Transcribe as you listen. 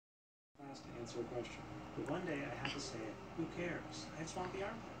answer a question. But one day I had to say it. Who cares? I had swampy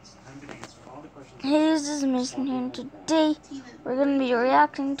armpits. I'm going to answer all the questions. Hey, this is Mason here, and today we're going to be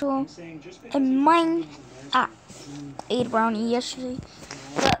reacting to a Minecraft. I ate a brownie yesterday.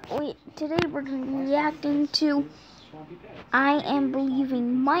 But wait, today we're going to be reacting to I Am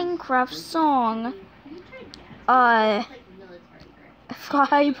Believing Minecraft song. I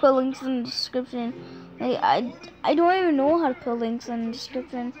put links in the description. I don't even know how to put links in the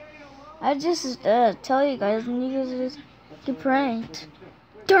description. I just tell you guys, and you guys just get pranked.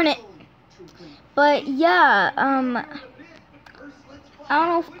 Darn it! But yeah, I don't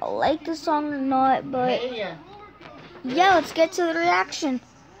know if I like the song or not, but yeah, let's get to the reaction.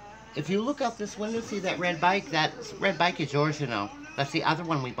 If you look out this window, see that red bike? That red bike is yours, you know. That's the other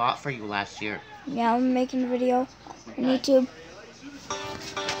one we bought for you last year. Yeah, I'm making a video on YouTube.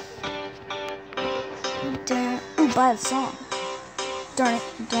 Ooh, buy the song. Darn it,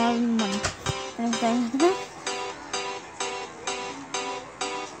 don't have any money. Anything.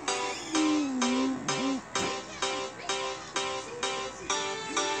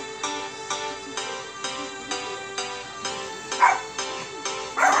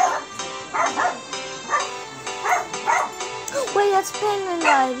 Wait, that's Penguin,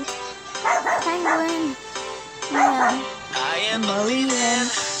 guys. Penguin. Yeah. I am believing.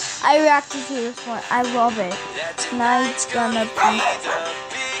 I reacted to this one. I love it. Tonight's gonna be.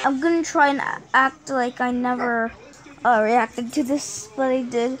 I'm gonna try and act like I never reacted to this, but I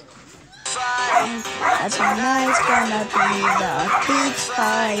did. Tonight's gonna be the big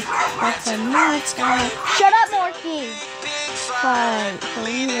fight. Tonight's gonna. Shut up, Morky. Fight,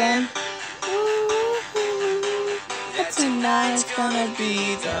 believing. Tonight's gonna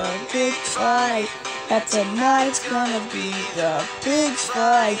be the big fight. That tonight's gonna be the big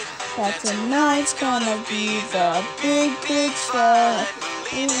fight. That tonight's gonna be the big fight.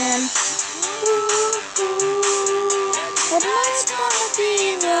 And tonight's gonna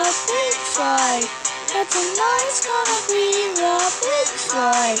be the big fight. That tonight's gonna be the big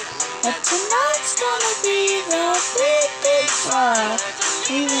fight. That tonight's gonna be the big fight.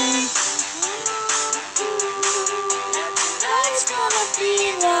 Even tonight's gonna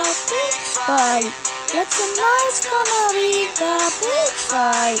be the big fight. That tonight's gonna be the big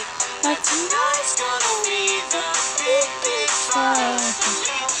fight. That tonight's gonna be the big fight.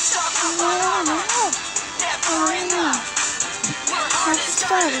 Never enough. Have to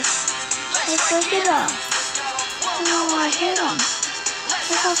start it. Let's break it up. You know I hit 'em.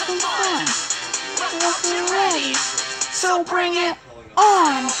 Let's have some fun. Let's be ready. So bring it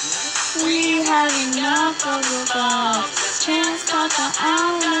on. We had enough of the fun. Chance got the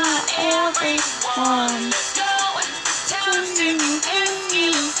out of everyone. Turning you in,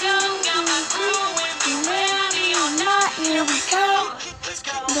 you got my crew. You ready or not, here we go.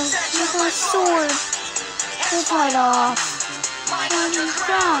 With my sword, to fight off. When you're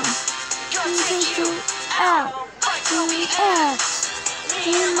down, can take you out. Do we act?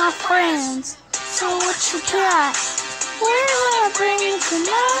 Me and my friends. So what you got? We're gonna bring it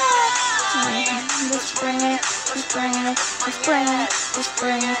tonight. Let's bring it, let's bring it, let's bring it, let's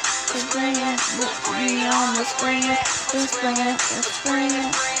bring it, let's bring it, let's bring it on, let's bring it, let's bring it, let's bring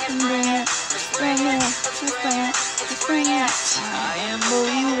it, let's bring it, let's bring it, let's bring it, let's bring it. I am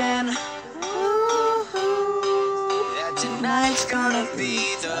believing. That tonight's gonna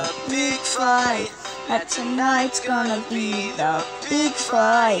be the big fight. That tonight's gonna be the big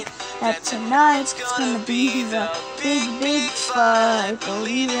fight. That tonight's gonna be the big fight.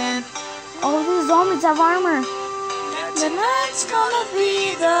 Believing. All of these zombies have armor. Tonight's gonna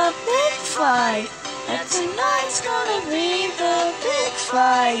be the big fight. That tonight's gonna be the big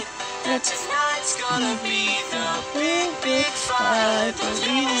fight. That tonight's gonna be the big fight.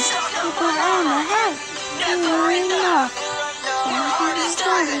 Believing. You put on the head. Never enough. Don't have to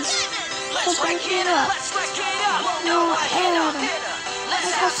start it. Let's break it up. No error.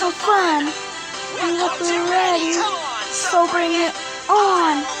 Let's have some fun. We hope we're ready. So bring it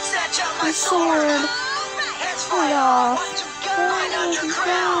on. My sword. Fight off. Going on the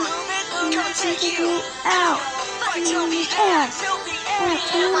ground. You're taking me out. Fighting me out. Back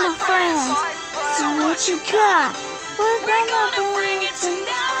to my friends. So what you got? We're gonna bring it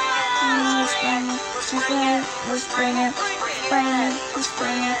tonight. Let's bring it. Let's bring it. Let's bring it. Let's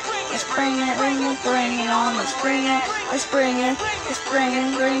bring it. Let's bring it. Bring it on. Let's bring it. Let's bring it. Let's bring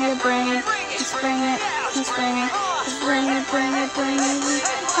it. Bring it. Let's bring it. Let's bring it. Let's bring it. Bring it.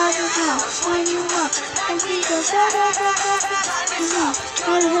 How's it now? When you up and he goes out.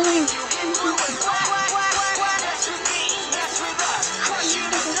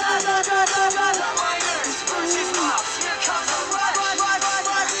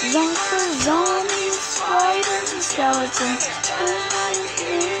 Zombies, spiders, and skeletons.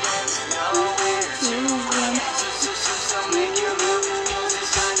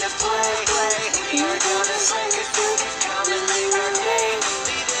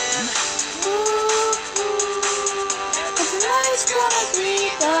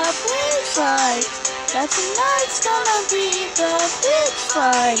 That tonight's gonna be the big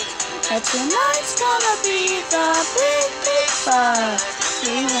fight. That tonight's gonna be the big fight.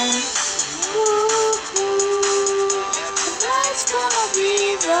 Leaving. Tonight's gonna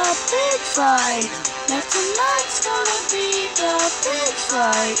be the big fight. That tonight's gonna be the big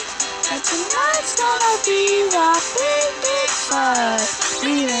fight. That tonight's gonna be the big fight.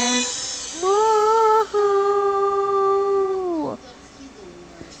 Leaving.